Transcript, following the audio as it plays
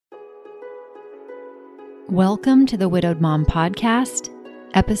Welcome to the Widowed Mom Podcast,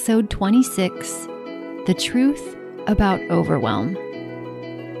 episode 26, The Truth About Overwhelm.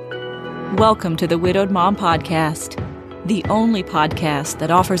 Welcome to the Widowed Mom Podcast, the only podcast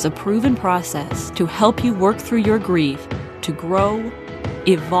that offers a proven process to help you work through your grief, to grow,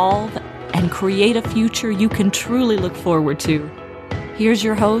 evolve, and create a future you can truly look forward to. Here's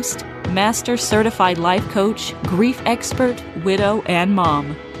your host, Master Certified Life Coach, Grief Expert, Widow, and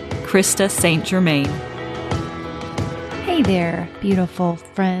Mom, Krista St. Germain. Hey there, beautiful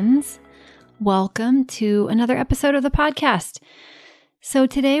friends. Welcome to another episode of the podcast. So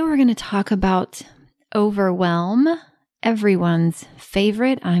today we're going to talk about overwhelm, everyone's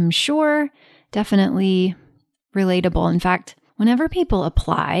favorite, I'm sure, definitely relatable. In fact, whenever people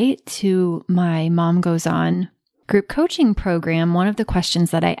apply to my Mom Goes On group coaching program, one of the questions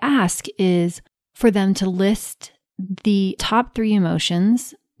that I ask is for them to list the top 3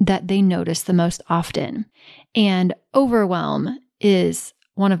 emotions that they notice the most often. And overwhelm is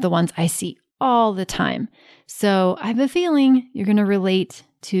one of the ones I see all the time. So I have a feeling you're going to relate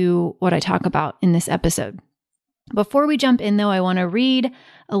to what I talk about in this episode. Before we jump in, though, I want to read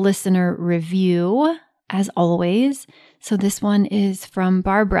a listener review, as always. So this one is from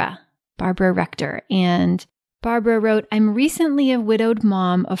Barbara Rector. And Barbara wrote, I'm recently a widowed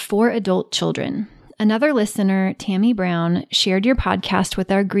mom of 4 adult children. Another listener, Tammy Brown, shared your podcast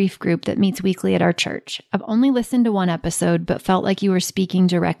with our grief group that meets weekly at our church. I've only listened to one episode, but felt like you were speaking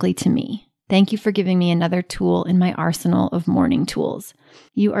directly to me. Thank you for giving me another tool in my arsenal of mourning tools.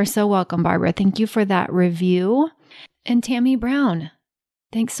 You are so welcome, Barbara. Thank you for that review. And Tammy Brown,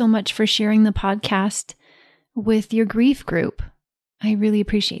 thanks so much for sharing the podcast with your grief group. I really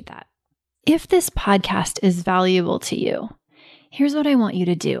appreciate that. If this podcast is valuable to you, here's what I want you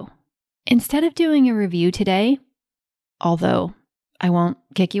to do. Instead of doing a review today, although I won't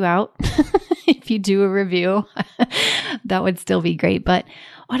kick you out if you do a review, that would still be great. But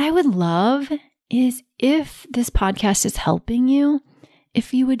what I would love is if this podcast is helping you,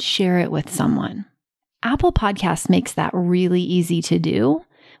 if you would share it with someone. Apple Podcasts makes that really easy to do.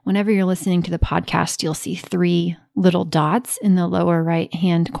 Whenever you're listening to the podcast, you'll see 3 little dots in the lower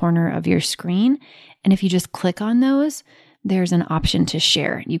right-hand corner of your screen. And if you just click on those, there's an option to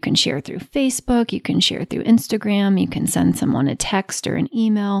share. You can share through Facebook, you can share through Instagram, you can send someone a text or an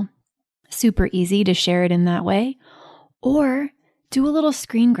email. Super easy to share it in that way. Or do a little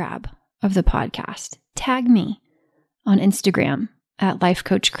screen grab of the podcast. Tag me on Instagram at Life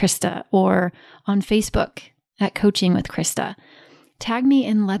Coach Krista or on Facebook at Coaching with Krista. Tag me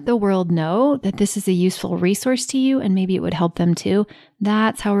and let the world know that this is a useful resource to you and maybe it would help them too.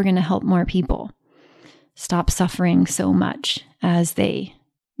 That's how we're going to help more people stop suffering so much as they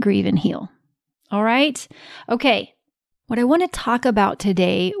grieve and heal. All right? Okay. What I want to talk about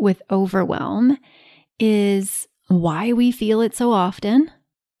today with overwhelm is why we feel it so often,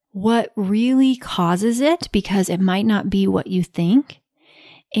 what really causes it, because it might not be what you think,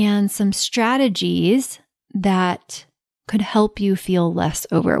 and some strategies that could help you feel less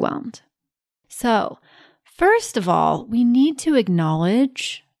overwhelmed. So, first of all, we need to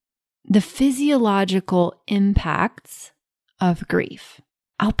acknowledge the physiological impacts of grief.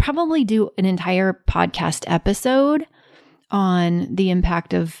 I'll probably do an entire podcast episode on the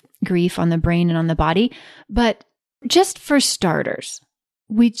impact of grief on the brain and on the body. But just for starters,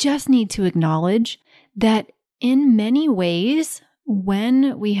 we just need to acknowledge that in many ways,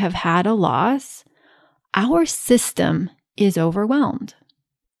 when we have had a loss, our system is overwhelmed.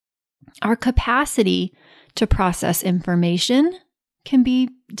 Our capacity to process information can be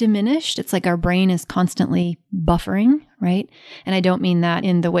diminished. It's like our brain is constantly buffering, right? And I don't mean that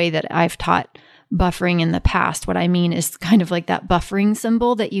in the way that I've taught buffering in the past. What I mean is kind of like that buffering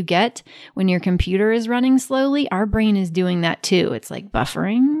symbol that you get when your computer is running slowly. Our brain is doing that too. It's like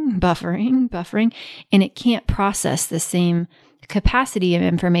buffering, and it can't process the same capacity of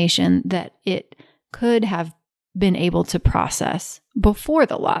information that it could have been able to process before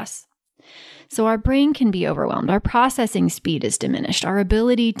the loss. So our brain can be overwhelmed. Our processing speed is diminished. Our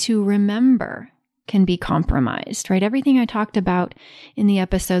ability to remember can be compromised, right? Everything I talked about in the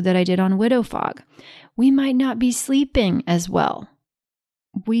episode that I did on widow fog. We might not be sleeping as well.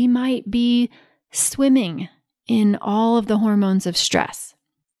 We might be swimming in all of the hormones of stress.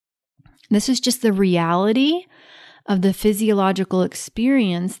 This is just the reality of the physiological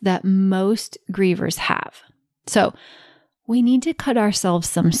experience that most grievers have. So we need to cut ourselves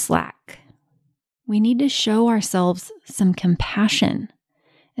some slack. We need to show ourselves some compassion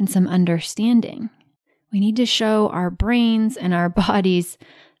and some understanding. We need to show our brains and our bodies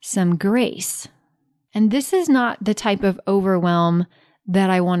some grace. And this is not the type of overwhelm that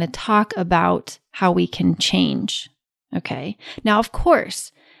I want to talk about how we can change. Okay. Now, of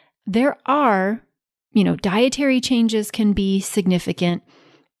course, there are, dietary changes can be significant.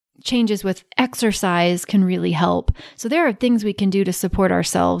 Changes with exercise can really help. So there are things we can do to support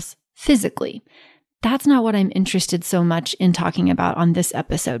ourselves physically. That's not what I'm interested so much in talking about on this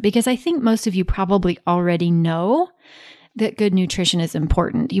episode, because I think most of you probably already know that good nutrition is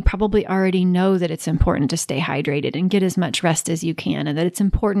important. You probably already know that it's important to stay hydrated and get as much rest as you can, and that it's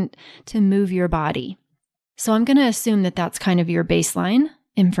important to move your body. So I'm going to assume that that's kind of your baseline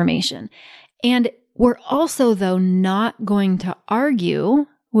information. And we're also, though, not going to argue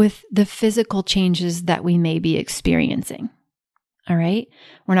with the physical changes that we may be experiencing. All right?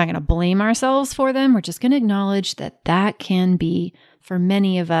 We're not going to blame ourselves for them. We're just going to acknowledge that that can be, for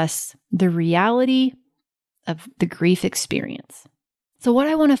many of us, the reality of the grief experience. So what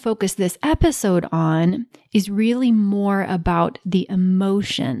I want to focus this episode on is really more about the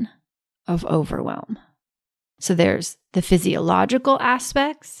emotion of overwhelm. So there's the physiological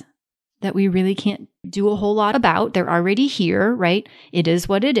aspects that we really can't do a whole lot about. They're already here, right? It is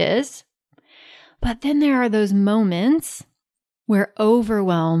what it is. But then there are those moments where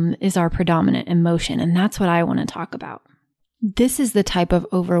overwhelm is our predominant emotion, and that's what I want to talk about. This is the type of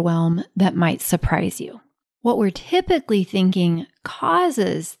overwhelm that might surprise you. What we're typically thinking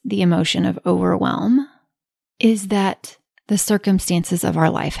causes the emotion of overwhelm is that the circumstances of our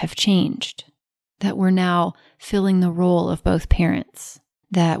life have changed, that we're now filling the role of both parents,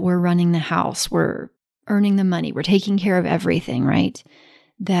 that we're running the house, we're earning the money, we're taking care of everything, right?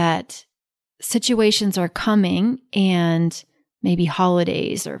 That situations are coming and maybe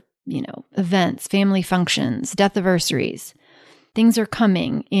holidays or, events, family functions, death anniversaries. Things are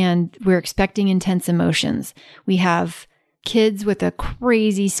coming and we're expecting intense emotions. We have kids with a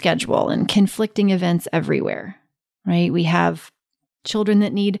crazy schedule and conflicting events everywhere, right? We have children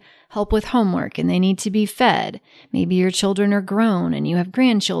that need help with homework and they need to be fed. Maybe your children are grown and you have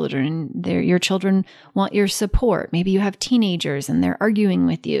grandchildren and your children want your support. Maybe you have teenagers and they're arguing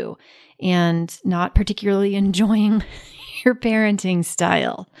with you and not particularly enjoying your parenting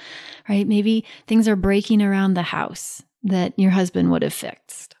style, right? Maybe things are breaking around the house that your husband would have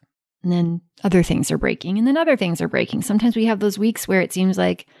fixed. And then other things are breaking, and then other things are breaking. Sometimes we have those weeks where it seems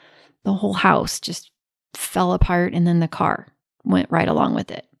like the whole house just fell apart and then the car went right along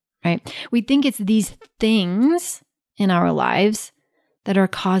with it, right? We think it's these things in our lives that are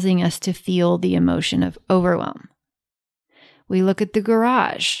causing us to feel the emotion of overwhelm. We look at the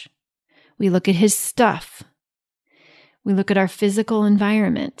garage. We look at his stuff. We look at our physical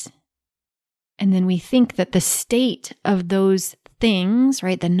environment. And then we think that the state of those things,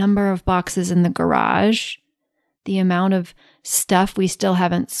 right, the number of boxes in the garage, the amount of stuff we still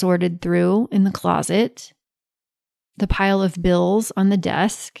haven't sorted through in the closet, the pile of bills on the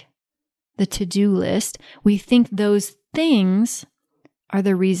desk, the to-do list, we think those things are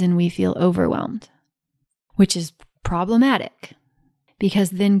the reason we feel overwhelmed, which is problematic.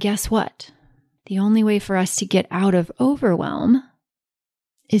 Because then guess what? The only way for us to get out of overwhelm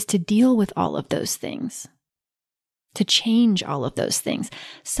is to deal with all of those things, to change all of those things.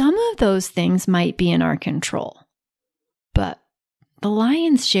 Some of those things might be in our control, but the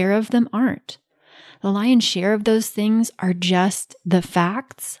lion's share of them aren't. The lion's share of those things are just the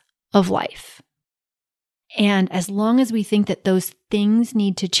facts of life. And as long as we think that those things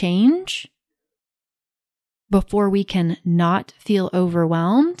need to change before we can not feel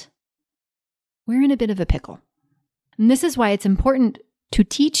overwhelmed, we're in a bit of a pickle. And this is why it's important to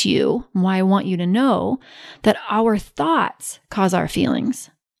teach you, why I want you to know that our thoughts cause our feelings,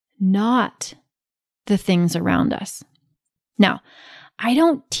 not the things around us. Now, I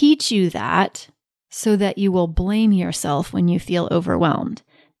don't teach you that so that you will blame yourself when you feel overwhelmed.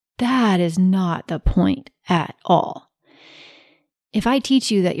 That is not the point at all. If I teach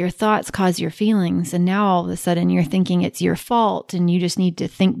you that your thoughts cause your feelings and now all of a sudden you're thinking it's your fault and you just need to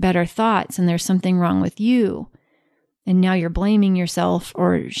think better thoughts and there's something wrong with you, and now you're blaming yourself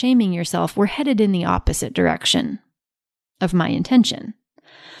or shaming yourself, we're headed in the opposite direction of my intention.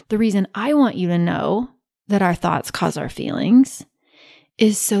 The reason I want you to know that our thoughts cause our feelings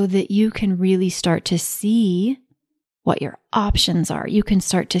is so that you can really start to see what your options are. You can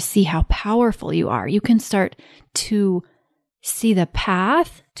start to see how powerful you are. You can start to see the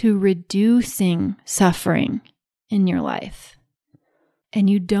path to reducing suffering in your life. And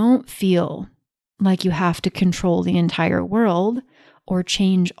you don't feel like you have to control the entire world or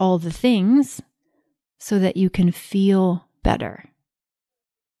change all the things so that you can feel better,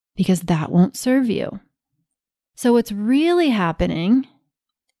 because that won't serve you. So what's really happening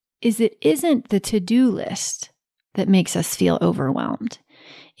is it isn't the to-do list that makes us feel overwhelmed.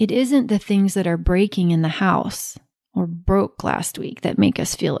 It isn't the things that are breaking in the house or broke last week that make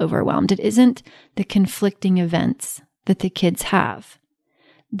us feel overwhelmed. It isn't the conflicting events that the kids have.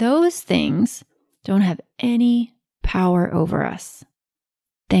 Those things don't have any power over us,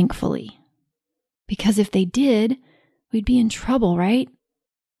 thankfully. Because if they did, we'd be in trouble, right?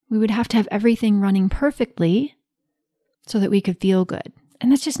 We would have to have everything running perfectly so that we could feel good.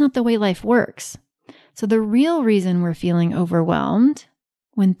 And that's just not the way life works. So the real reason we're feeling overwhelmed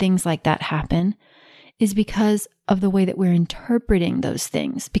when things like that happen is because of the way that we're interpreting those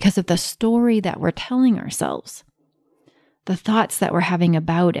things, because of the story that we're telling ourselves, the thoughts that we're having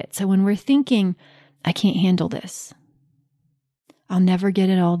about it. So when we're thinking, I can't handle this, I'll never get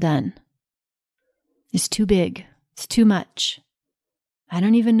it all done, it's too big, it's too much, I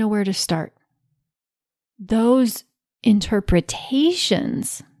don't even know where to start. Those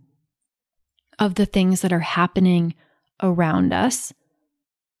interpretations of the things that are happening around us,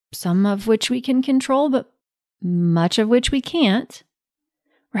 some of which we can control, but much of which we can't,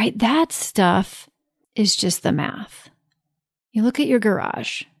 right? That stuff is just the math. You look at your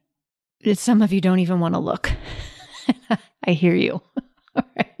garage. Some of you don't even want to look. I hear you.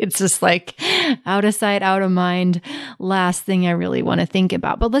 It's just like out of sight, out of mind, last thing I really want to think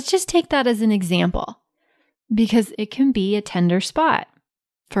about. But let's just take that as an example, because it can be a tender spot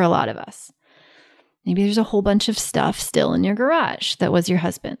for a lot of us. Maybe there's a whole bunch of stuff still in your garage that was your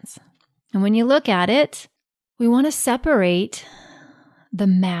husband's. And when you look at it, we want to separate the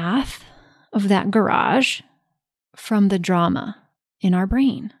math of that garage from the drama in our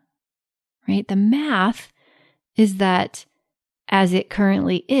brain, right? The math is that as it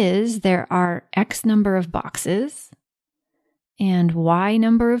currently is, there are X number of boxes and Y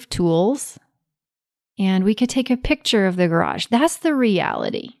number of tools, and we could take a picture of the garage. That's the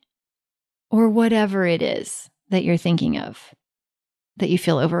reality. Or whatever it is that you're thinking of, that you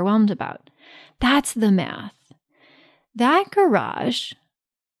feel overwhelmed about. That's the math. That garage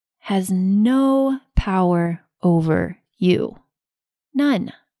has no power over you.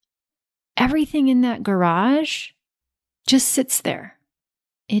 None. Everything in that garage just sits there.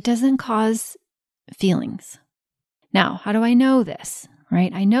 It doesn't cause feelings. Now, how do I know this,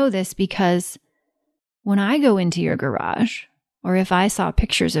 right? I know this because when I go into your garage, or if I saw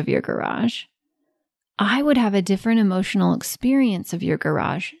pictures of your garage, I would have a different emotional experience of your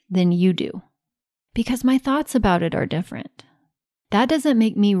garage than you do, because my thoughts about it are different. That doesn't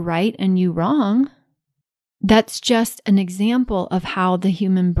make me right and you wrong. That's just an example of how the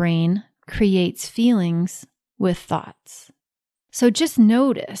human brain creates feelings with thoughts. So just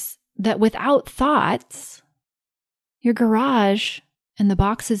notice that without thoughts, your garage and the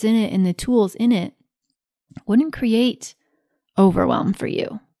boxes in it and the tools in it wouldn't create overwhelm for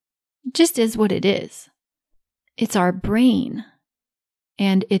you. It just is what it is. It's our brain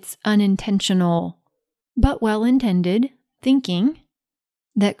and its unintentional but well-intended thinking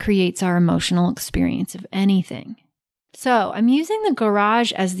that creates our emotional experience of anything. So I'm using the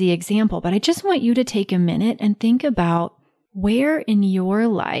garage as the example, but I just want you to take a minute and think about where in your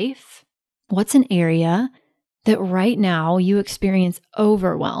life, what's an area that right now you experience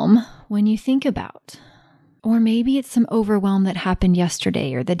overwhelm when you think about. Or maybe it's some overwhelm that happened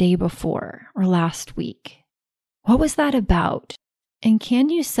yesterday or the day before or last week. What was that about? And can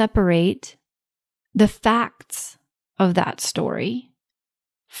you separate the facts of that story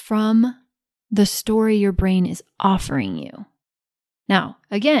from the story your brain is offering you? Now,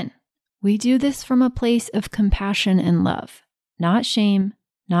 again, we do this from a place of compassion and love, not shame,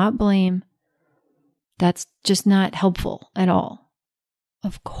 not blame. That's just not helpful at all.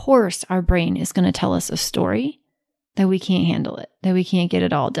 Of course, our brain is going to tell us a story that we can't handle it, that we can't get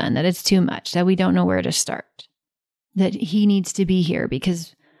it all done, that it's too much, that we don't know where to start, that he needs to be here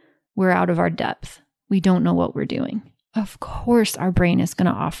because we're out of our depth. We don't know what we're doing. Of course, our brain is going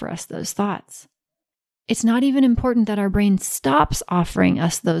to offer us those thoughts. It's not even important that our brain stops offering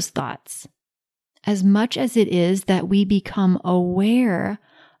us those thoughts, as much as it is that we become aware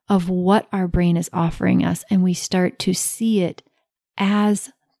of what our brain is offering us and we start to see it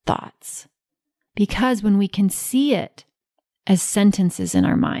as thoughts. Because when we can see it as sentences in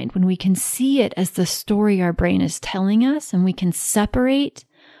our mind, when we can see it as the story our brain is telling us, and we can separate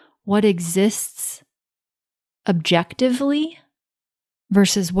what exists objectively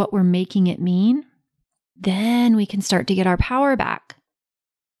versus what we're making it mean, then we can start to get our power back.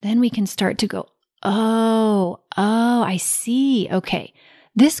 Then we can start to go, oh, I see. Okay,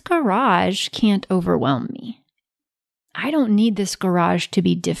 this garage can't overwhelm me. I don't need this garage to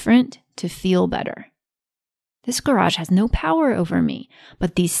be different to feel better. This garage has no power over me,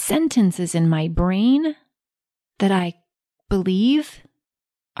 but these sentences in my brain, that I believe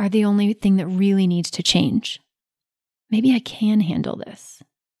are the only thing that really needs to change. Maybe I can handle this.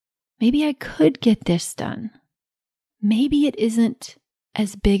 Maybe I could get this done. Maybe it isn't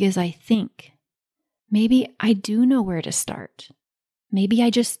as big as I think. Maybe I do know where to start. Maybe I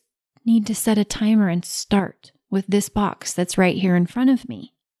just need to set a timer and start with this box that's right here in front of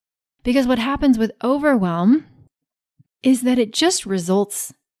me. Because what happens with overwhelm is that it just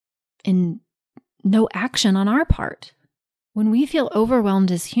results in no action on our part. When we feel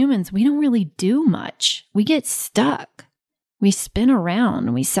overwhelmed as humans, we don't really do much. We get stuck. We spin around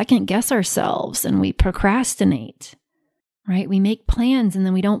and we second guess ourselves and we procrastinate, right? We make plans and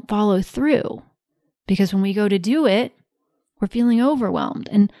then we don't follow through because when we go to do it, we're feeling overwhelmed.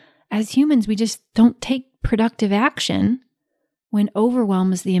 And as humans, we just don't take productive action when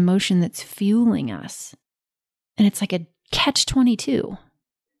overwhelm is the emotion that's fueling us. And it's like a catch-22,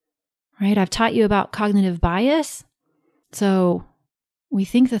 right? I've taught you about cognitive bias. So we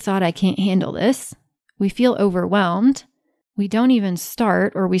think the thought, I can't handle this. We feel overwhelmed. We don't even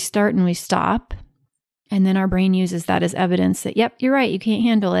start, or we start and we stop. And then our brain uses that as evidence that, yep, you're right, you can't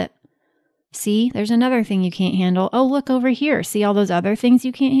handle it. See, there's another thing you can't handle. Oh, look over here. See all those other things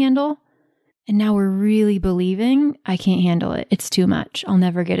you can't handle? And now we're really believing, I can't handle it. It's too much. I'll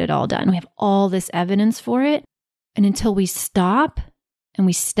never get it all done. We have all this evidence for it. And until we stop and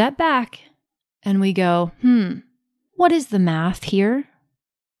we step back and we go, what is the math here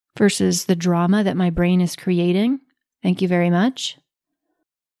versus the drama that my brain is creating? Thank you very much.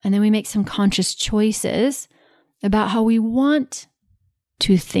 And then we make some conscious choices about how we want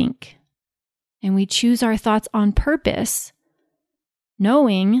to think. And we choose our thoughts on purpose,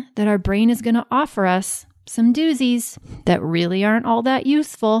 knowing that our brain is going to offer us some doozies that really aren't all that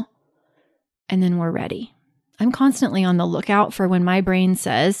useful. And then we're ready. I'm constantly on the lookout for when my brain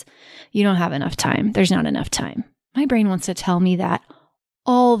says, you don't have enough time. There's not enough time. My brain wants to tell me that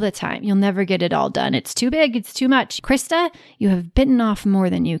all the time. You'll never get it all done. It's too big. It's too much. Krista, you have bitten off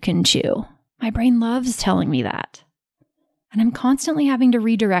more than you can chew. My brain loves telling me that. And I'm constantly having to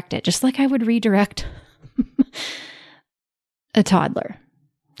redirect it, just like I would redirect a toddler.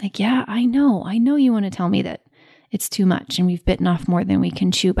 Like, yeah, I know you want to tell me that it's too much and we've bitten off more than we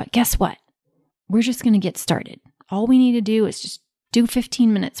can chew. But guess what? We're just going to get started. All we need to do is just do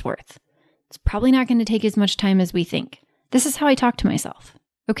 15 minutes worth. It's probably not going to take as much time as we think. This is how I talk to myself.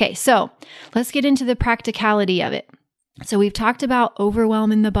 Okay, so let's get into the practicality of it. So we've talked about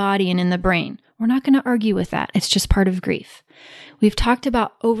overwhelm in the body and in the brain. We're not going to argue with that. It's just part of grief. We've talked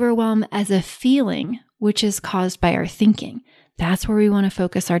about overwhelm as a feeling, which is caused by our thinking. That's where we want to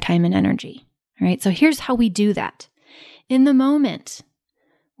focus our time and energy. All right, so here's how we do that. In the moment,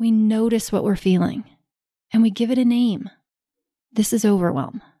 we notice what we're feeling and we give it a name. This is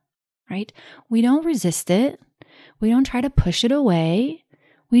overwhelm, right? We don't resist it. We don't try to push it away.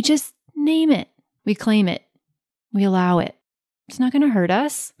 We just name it. We claim it. We allow it. It's not going to hurt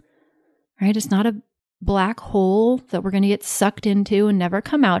us, right? It's not a black hole that we're going to get sucked into and never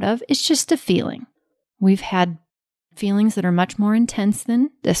come out of. It's just a feeling. We've had feelings that are much more intense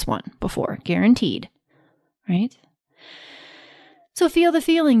than this one before, guaranteed, right? So feel the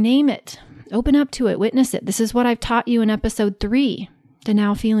feeling, name it, open up to it, witness it. This is what I've taught you in episode 3, the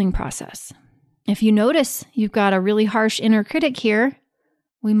now feeling process. If you notice you've got a really harsh inner critic here,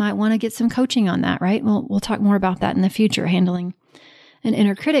 we might want to get some coaching on that, right? We'll talk more about that in the future, handling an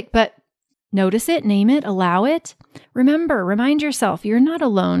inner critic, but notice it, name it, allow it. Remember, remind yourself, you're not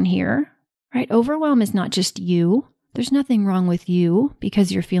alone here, right? Overwhelm is not just you. There's nothing wrong with you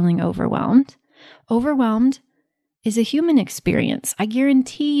because you're feeling overwhelmed. Overwhelmed is a human experience. I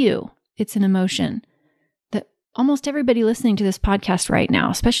guarantee you it's an emotion that almost everybody listening to this podcast right now,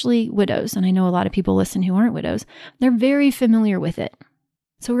 especially widows, and I know a lot of people listen who aren't widows, they're very familiar with it.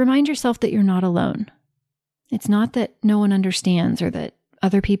 So remind yourself that you're not alone. It's not that no one understands or that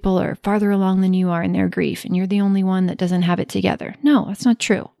other people are farther along than you are in their grief and you're the only one that doesn't have it together. No, that's not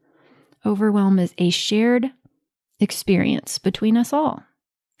true. Overwhelm is a shared experience between us all.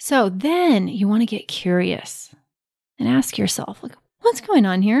 So then you want to get curious and ask yourself, like, what's going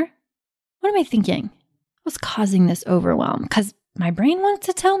on here? What am I thinking? What's causing this overwhelm? Because my brain wants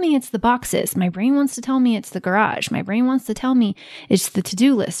to tell me it's the boxes. My brain wants to tell me it's the garage. My brain wants to tell me it's the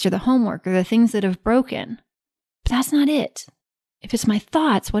to-do list or the homework or the things that have broken. But that's not it. If it's my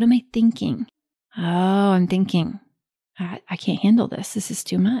thoughts, what am I thinking? Oh, I'm thinking, I can't handle this. This is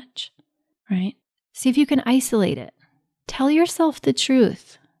too much, right? See if you can isolate it. Tell yourself the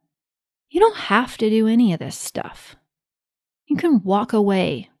truth. You don't have to do any of this stuff. You can walk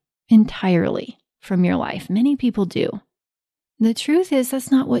away entirely from your life. Many people do. The truth is that's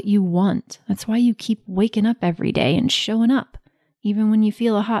not what you want. That's why you keep waking up every day and showing up, even when you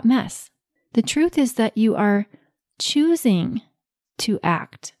feel a hot mess. The truth is that you are choosing to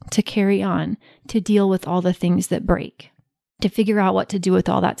act, to carry on, to deal with all the things that break, to figure out what to do with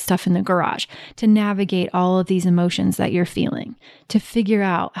all that stuff in the garage, to navigate all of these emotions that you're feeling, to figure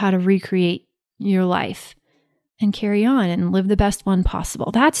out how to recreate your life and carry on and live the best one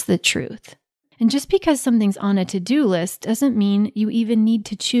possible. That's the truth. And just because something's on a to-do list doesn't mean you even need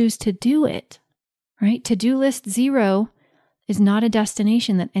to choose to do it, right? To-do list 0 is not a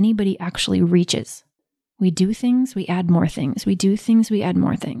destination that anybody actually reaches. We do things, we add more things. We do things, we add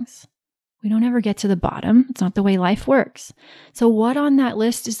more things. We don't ever get to the bottom. It's not the way life works. So what on that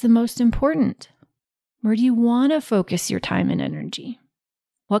list is the most important? Where do you want to focus your time and energy?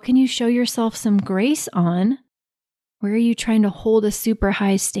 What can you show yourself some grace on? Where are you trying to hold a super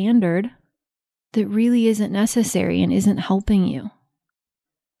high standard that really isn't necessary and isn't helping you?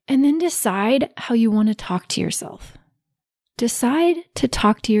 And then decide how you want to talk to yourself. Decide to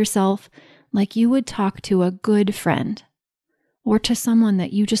talk to yourself like you would talk to a good friend or to someone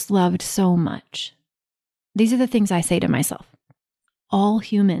that you just loved so much. These are the things I say to myself. All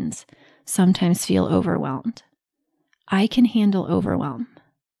humans sometimes feel overwhelmed. I can handle overwhelm,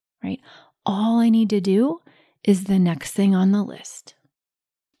 right? All I need to do is the next thing on the list.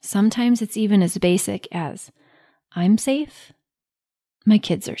 Sometimes it's even as basic as, I'm safe, my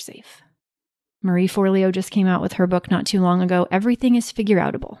kids are safe. Marie Forleo just came out with her book not too long ago, Everything is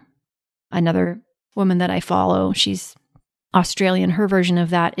Figure-Outable. Another woman that I follow, she's Australian, her version of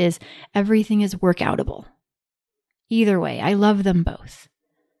that is, everything is work-outable. Either way, I love them both.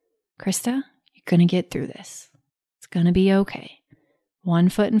 Krista, you're going to get through this. It's going to be okay. One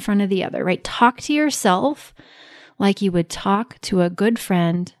foot in front of the other, right? Talk to yourself like you would talk to a good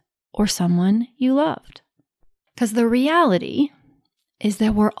friend or someone you loved. Because the reality is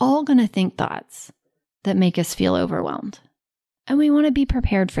that we're all going to think thoughts that make us feel overwhelmed. And we want to be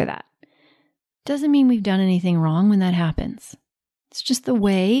prepared for that. Doesn't mean we've done anything wrong when that happens. It's just the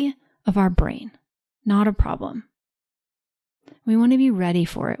way of our brain, not a problem. We want to be ready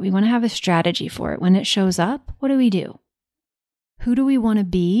for it. We want to have a strategy for it. When it shows up, what do? Who do we want to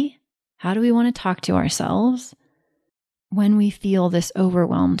be? How do we want to talk to ourselves when we feel this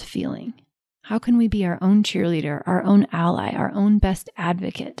overwhelmed feeling? How can we be our own cheerleader, our own ally, our own best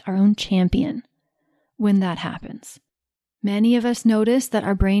advocate, our own champion when that happens? Many of us notice that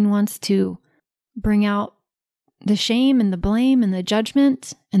our brain wants to bring out the shame and the blame and the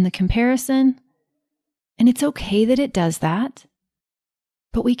judgment and the comparison. And it's okay that it does that.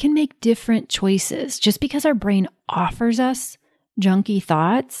 But we can make different choices. Just because our brain offers us junky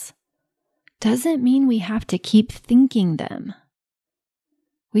thoughts doesn't mean we have to keep thinking them.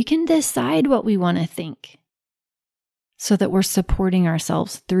 We can decide what we want to think so that we're supporting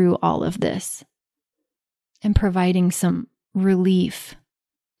ourselves through all of this and providing some relief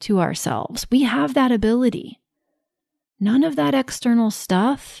to ourselves. We have that ability. None of that external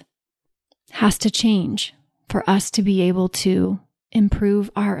stuff has to change for us to be able to improve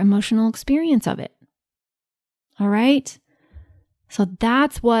our emotional experience of it. All right? So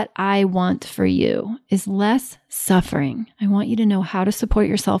that's what I want for you, is less suffering. I want you to know how to support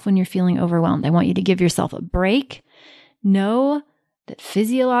yourself when you're feeling overwhelmed. I want you to give yourself a break. Know that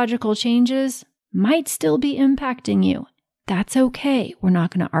physiological changes might still be impacting you. That's okay. We're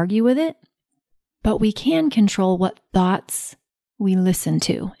not going to argue with it, but we can control what thoughts we listen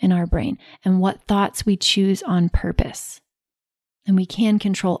to in our brain and what thoughts we choose on purpose. And we can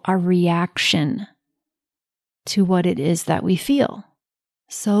control our reaction to what it is that we feel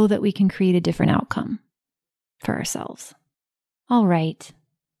so that we can create a different outcome for ourselves. All right.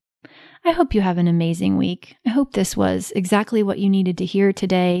 I hope you have an amazing week. I hope this was exactly what you needed to hear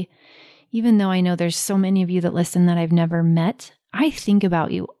today. Even though I know there's so many of you that listen that I've never met, I think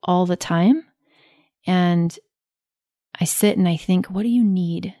about you all the time. And I sit and I think, what do you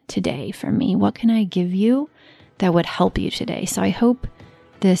need today from me? What can I give you that would help you today? So I hope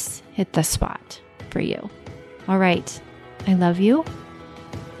this hit the spot for you. All right. I love you.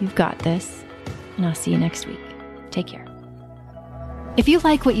 You've got this. And I'll see you next week. Take care. If you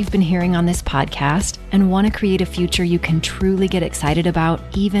like what you've been hearing on this podcast and want to create a future you can truly get excited about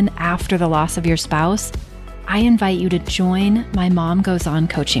even after the loss of your spouse, I invite you to join my Mom Goes On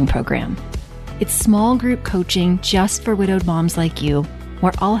coaching program. It's small group coaching just for widowed moms like you,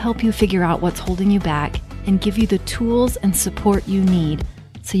 where I'll help you figure out what's holding you back and give you the tools and support you need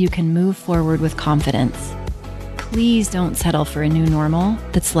so you can move forward with confidence. Please don't settle for a new normal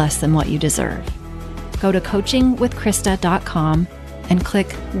that's less than what you deserve. Go to coachingwithkrista.com and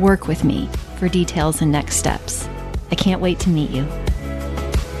click Work With Me for details and next steps. I can't wait to meet you.